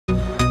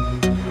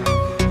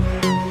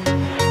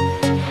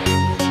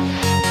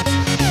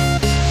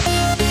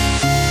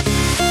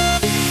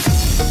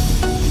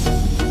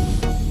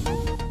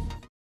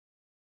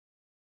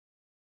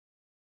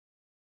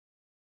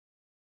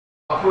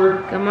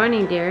awkward. Good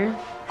morning, dear.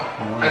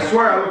 I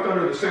swear I looked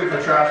under the sink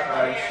for trash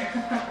bags.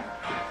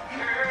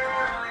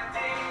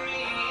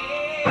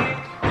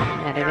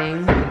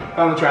 Editing.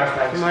 Found the trash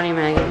bags. Good morning,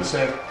 Maggie.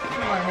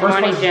 Good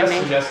morning, Jimmy.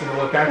 Suggested to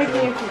look after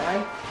them.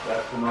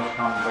 That's the most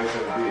common place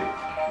it would be.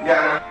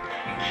 Yeah.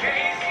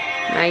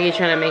 Maggie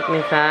trying to make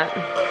me fat.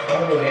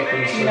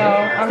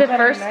 No,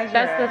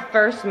 That's the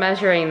first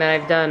measuring that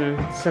I've done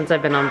since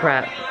I've been on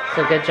prep.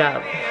 So good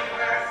job.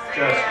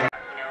 Just.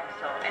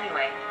 So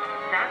anyway,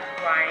 that's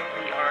why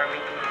we are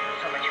making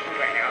so much food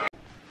right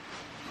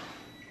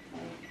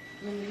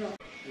now.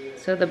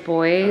 So the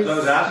boys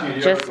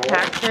just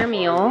packed their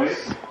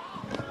meals.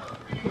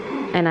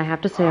 And I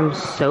have to say I'm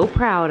so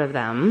proud of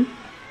them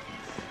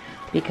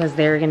because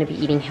they're going to be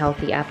eating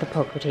healthy at the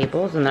poker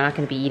tables and they're not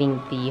going to be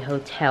eating the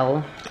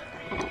hotel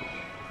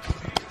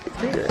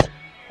food.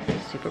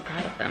 Super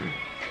proud of them.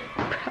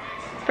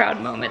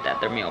 Proud moment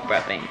at their meal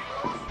prepping.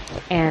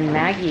 And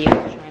Maggie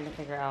is trying to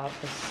figure out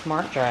the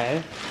smart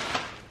drive.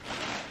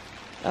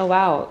 Oh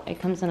wow, it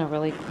comes in a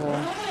really cool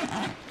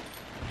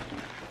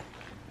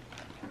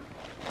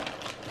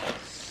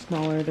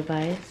smaller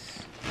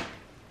device.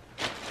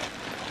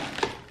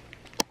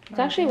 It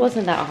actually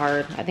wasn't that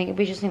hard. I think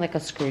we just need like a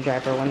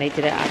screwdriver when they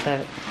did it at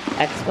the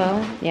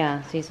expo.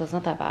 Yeah, see, so it's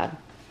not that bad.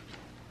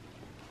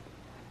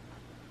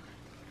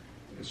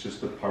 It's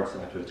just the parts that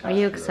have to attach. Are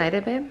you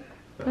excited, babe?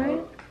 All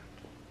right.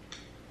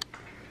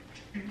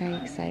 Are you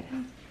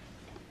excited?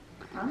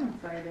 I'm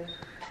excited.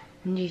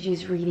 And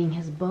Gigi's reading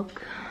his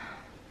book.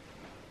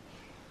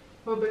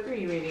 What book are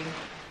you reading?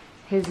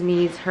 His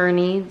needs, her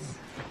needs.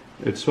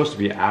 It's supposed to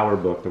be our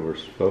book that we're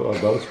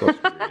both supposed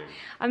to be reading.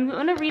 I'm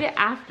gonna read it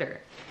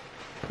after.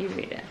 You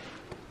read it.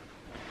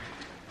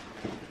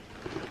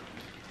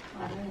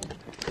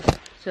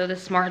 So the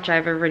smart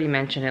drive, I've already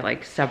mentioned it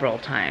like several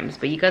times,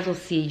 but you guys will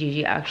see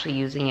Gigi actually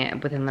using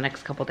it within the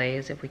next couple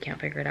days if we can't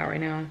figure it out right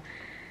now.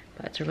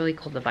 But it's a really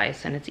cool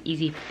device and it's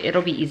easy.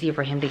 It'll be easier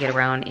for him to get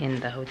around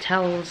in the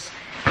hotels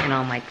and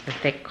on like the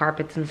thick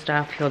carpets and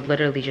stuff. He'll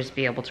literally just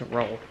be able to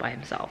roll by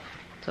himself.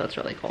 So it's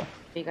really cool.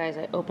 You guys,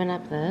 I open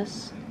up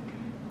this.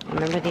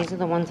 Remember, these are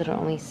the ones that are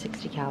only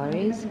 60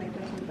 calories.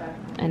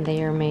 And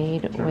they are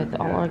made with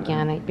all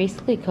organic,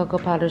 basically cocoa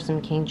powder,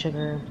 some cane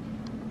sugar,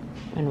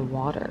 and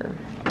water.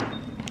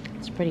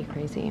 It's pretty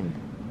crazy.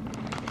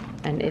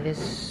 And it is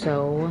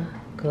so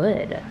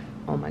good.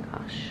 Oh my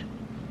gosh.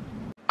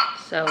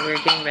 So we're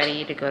getting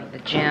ready to go to the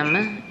gym,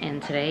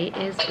 and today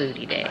is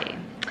booty day.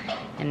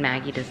 And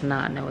Maggie does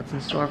not know what's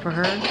in store for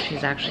her.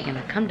 She's actually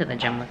gonna come to the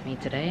gym with me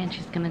today, and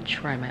she's gonna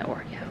try my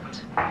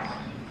workout.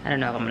 I don't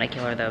know if I'm gonna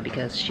kill her though,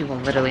 because she will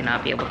literally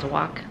not be able to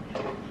walk.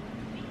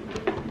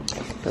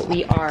 But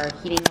we are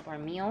heating up our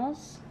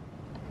meals.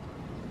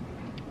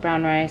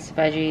 Brown rice,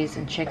 veggies,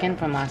 and chicken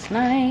from last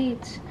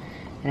night.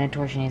 And then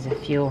Torch needs to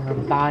fuel her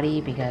body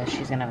because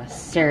she's gonna have a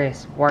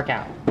serious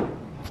workout.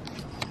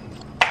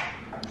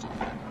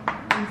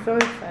 I'm so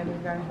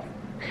excited, guys.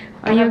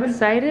 Are you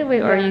excited?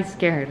 Wait, or are you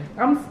scared?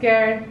 I'm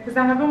scared because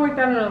I haven't worked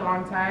out in a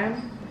long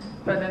time.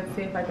 But let's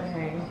see if I can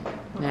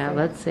hang.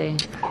 Let's see.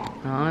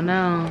 Oh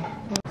no.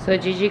 So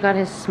Gigi got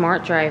his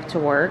smart drive to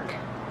work.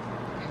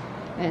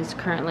 And it's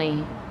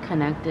currently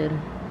connected.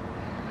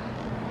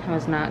 It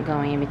was not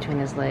going in between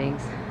his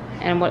legs.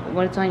 And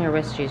what's on your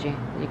wrist, Gigi?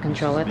 You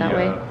control it that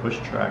way? Push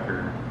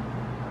tracker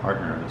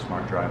partner of the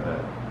smart drive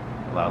that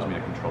allows me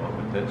to control it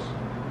with this.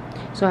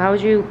 So how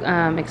would you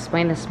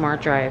explain the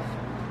smart drive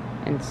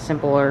in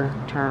simpler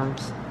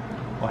terms?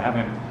 Well, I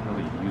haven't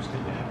really used it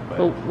yet,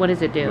 but what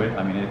does it do?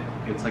 I mean,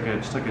 it's like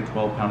just like a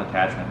 12-pound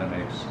attachment that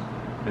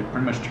it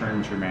pretty much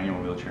turns your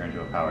manual wheelchair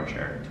into a power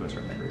chair to a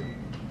certain degree.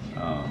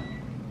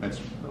 It's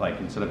like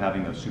instead of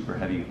having those super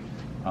heavy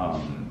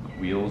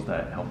wheels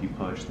that help you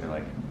push,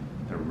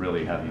 they're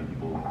really heavy.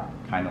 People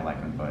kind of like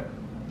them, but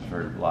I've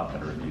heard a lot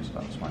better reviews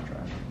about the smart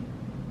drive,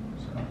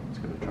 so it's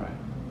good to try.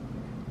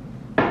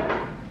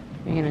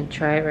 You're gonna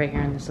try it right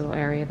here in this little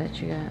area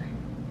that you got.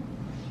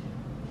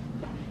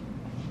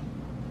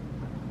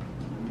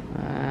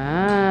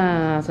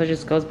 Ah, so it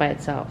just goes by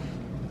itself.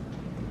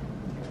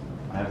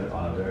 I have it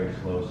on a very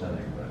slow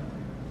setting, but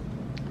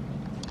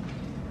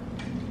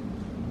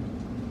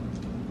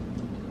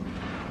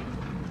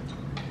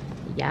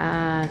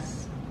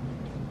yes.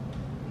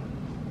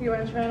 You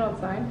want to try it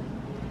outside?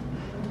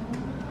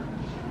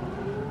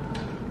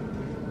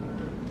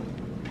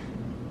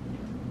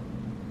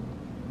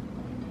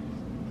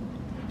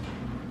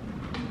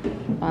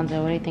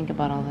 Bonzo, what do you think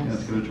about all yeah, this?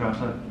 let's give it a try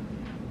outside.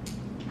 It's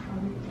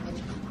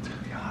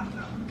gonna be hot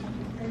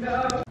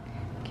though.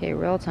 Okay,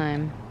 real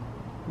time.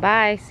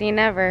 Bye, see you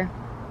never.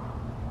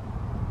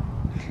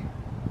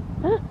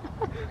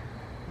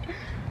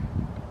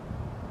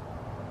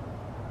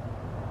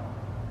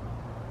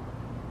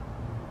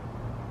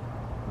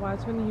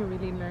 Watch when he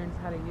really learns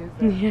how to use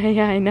it.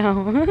 Yeah, I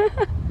know.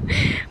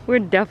 We're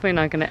definitely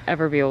not gonna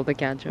ever be able to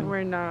catch him.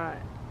 We're not.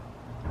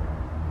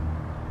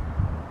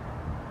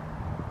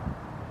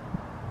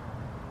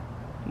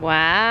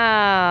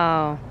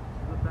 Wow.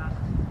 The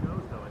fastest it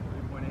goes though, at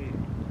 3.8,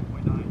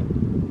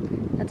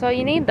 3.9. That's all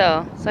you need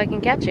though, so I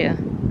can catch you.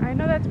 I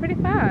know that it's pretty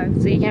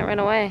fast. So you can't run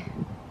away.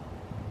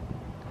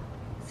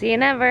 See you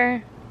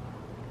never.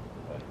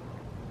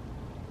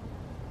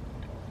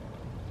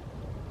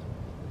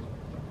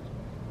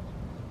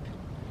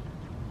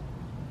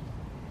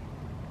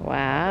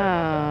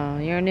 Wow,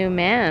 you're a new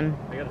man.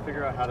 I gotta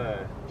figure out how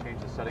to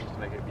change the settings to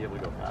make it be able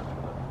to go faster.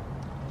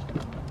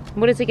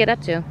 What does it get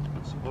up to?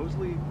 It's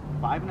supposedly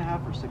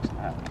 5.5 or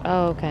 6.5.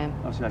 Oh, okay.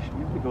 Oh, so I should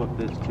be able to go up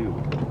this too.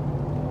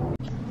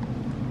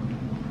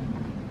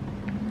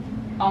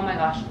 Oh my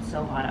gosh, it's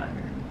so hot out here.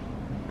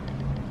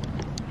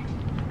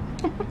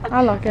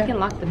 I'll lock You it. can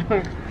lock the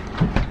door.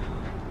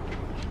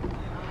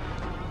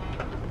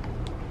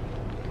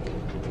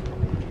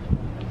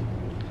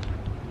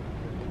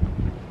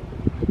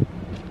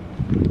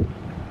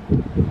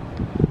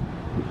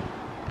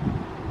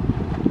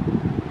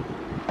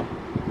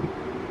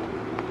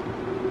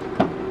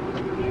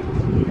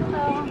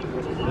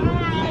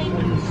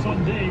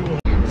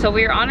 So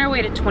we are on our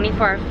way to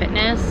 24 Hour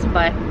Fitness,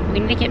 but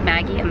we need to get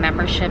Maggie a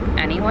membership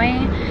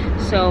anyway.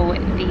 So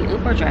the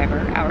Uber driver,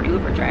 our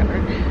Uber driver,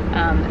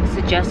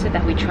 suggested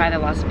that we try the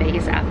Las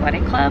Vegas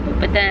Athletic Club,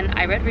 but then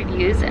I read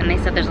reviews and they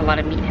said there's a lot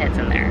of meatheads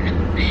in there.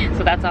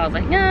 So that's all I was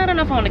like, nah, I don't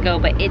know if I want to go,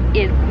 but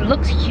it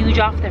looks huge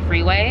off the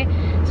freeway.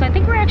 So I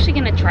think we're actually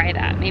gonna try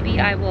that. Maybe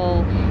I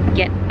will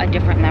get a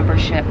different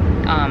membership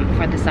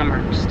for the summer,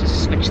 just to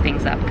switch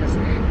things up, because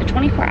the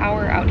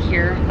 24-hour out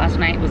here last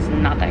night was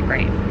not that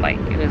great. Like,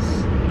 it was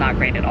not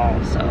great at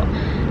all. So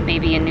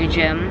maybe a new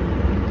gym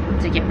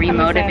to get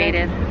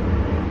remotivated.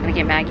 Gonna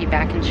get Maggie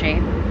back in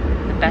shape,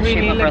 the best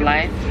shape of her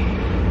life.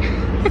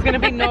 It's gonna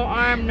be no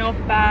arm, no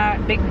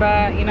fat, big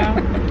butt, you know.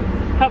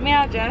 Help me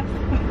out, Jess.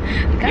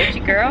 Got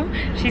you, girl.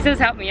 She says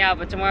help me out,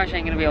 but tomorrow she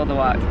ain't gonna be able to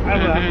walk. I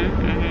will.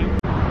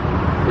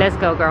 Let's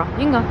go, girl.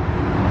 You can go.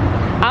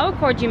 I'll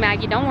record you,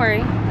 Maggie. Don't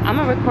worry. I'm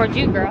gonna record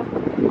you, girl.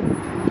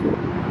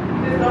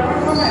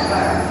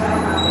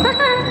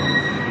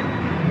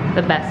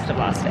 The best of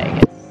Las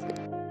Vegas.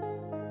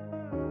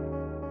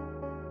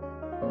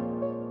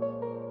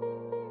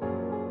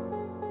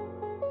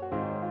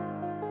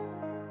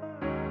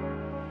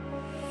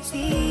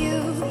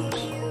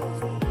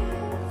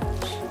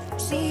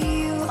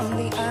 See you on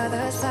the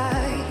other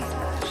side.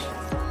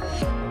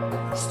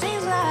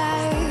 Stays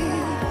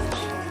alive.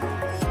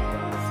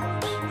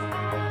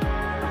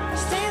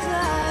 Stays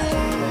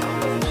alive.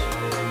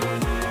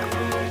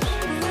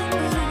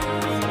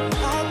 I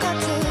got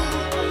to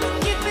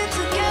keep it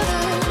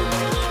together.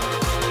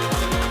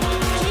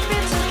 Keep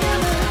it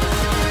together.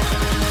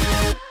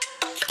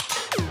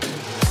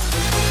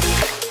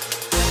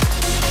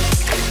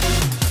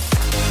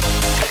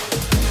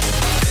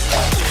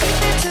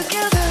 Keep it together. Keep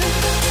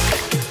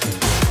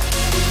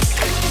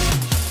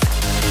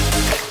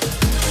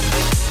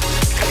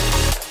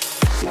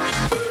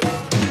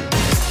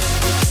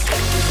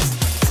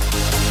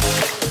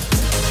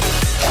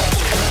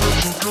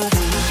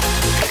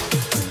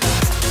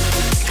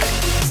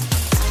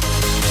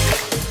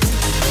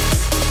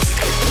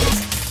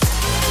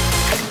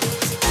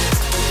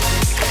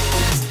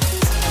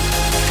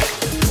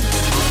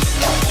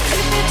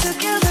it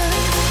together.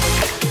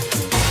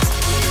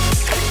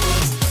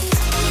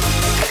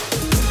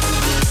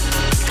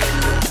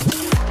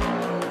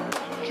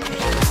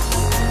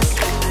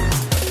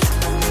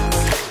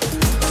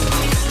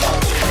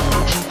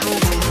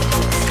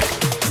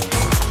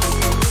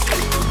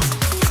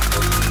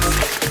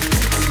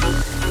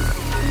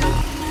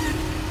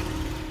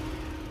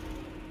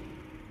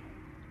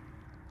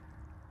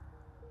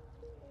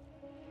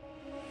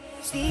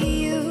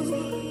 See you.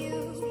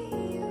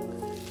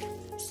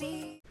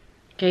 See.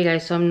 Okay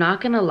guys, so I'm not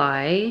gonna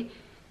lie,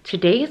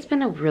 today has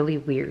been a really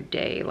weird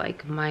day.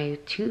 Like, my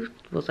tooth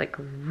was like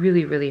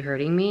really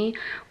hurting me.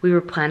 We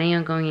were planning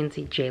on going and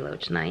see J-Lo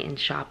tonight and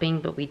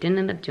shopping, but we didn't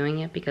end up doing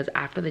it because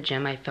after the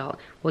gym I felt,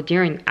 well,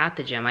 at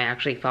the gym I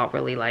actually felt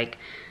really like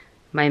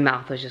my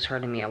mouth was just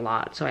hurting me a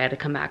lot. So I had to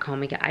come back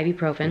home and get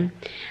ibuprofen.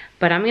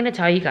 But I'm gonna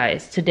tell you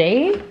guys,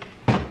 today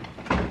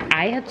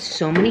I had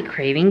so many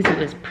cravings, it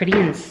was pretty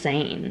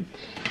insane.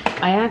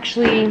 I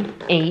actually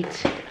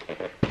ate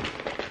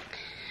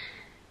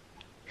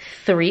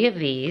 3 of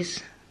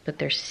these, but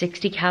they're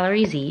 60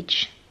 calories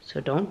each,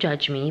 so don't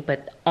judge me,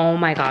 but oh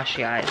my gosh,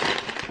 you guys.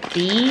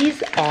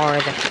 These are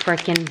the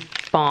freaking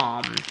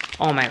bomb.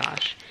 Oh my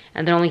gosh.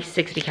 And they're only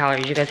 60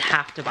 calories, you guys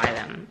have to buy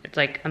them. It's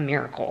like a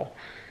miracle.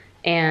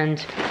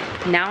 And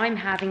now I'm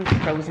having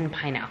frozen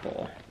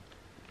pineapple.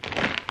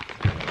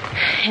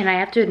 And I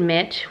have to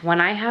admit, when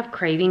I have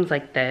cravings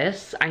like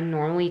this, I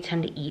normally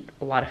tend to eat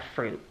a lot of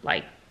fruit.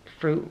 Like,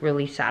 fruit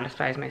really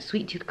satisfies my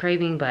sweet tooth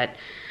craving, but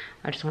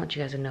I just want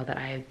you guys to know that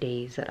I have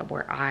days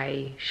where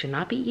I should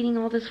not be eating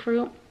all this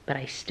fruit, but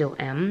I still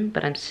am.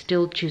 But I'm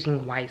still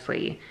choosing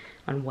wisely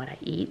on what I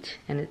eat,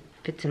 and it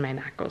fits in my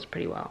macros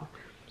pretty well.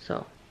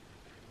 So,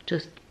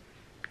 just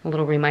a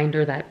little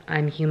reminder that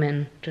I'm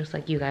human, just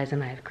like you guys,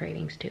 and I have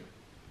cravings too.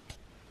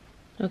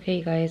 Okay,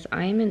 you guys,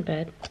 I am in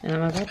bed, and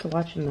I'm about to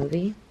watch a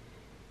movie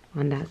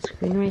on that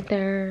screen right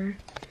there,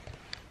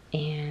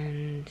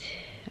 and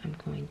I'm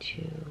going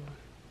to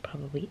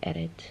probably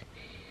edit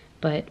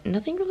But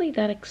nothing really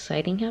that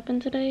exciting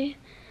happened today.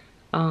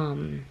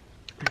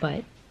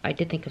 But I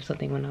did think of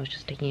something when I was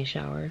just taking a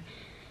shower.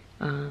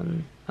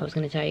 I was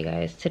gonna tell you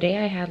guys, today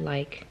I had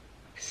like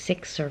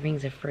 6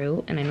 servings of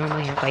fruit, and I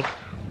normally have like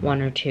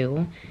 1 or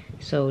 2.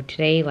 So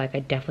today, like, I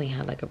definitely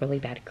had like a really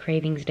bad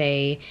cravings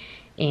day,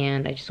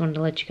 and I just wanted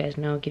to let you guys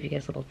know, give you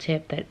guys a little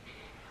tip that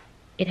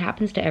it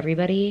happens to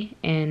everybody,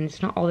 and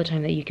it's not all the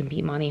time that you can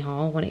beat Monty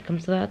Hall when it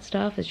comes to that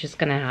stuff. It's just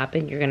gonna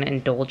happen. You're gonna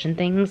indulge in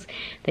things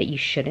that you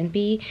shouldn't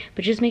be,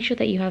 but just make sure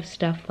that you have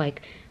stuff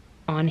like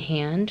on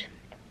hand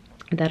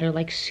that are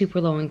like super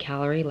low in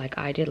calorie, like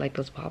I did, like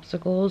those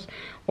popsicles,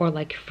 or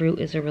like fruit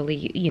is a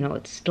really, you know,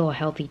 it's still a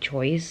healthy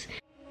choice.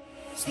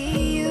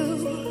 See you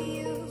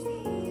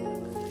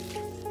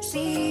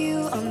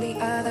on the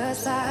other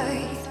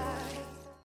side.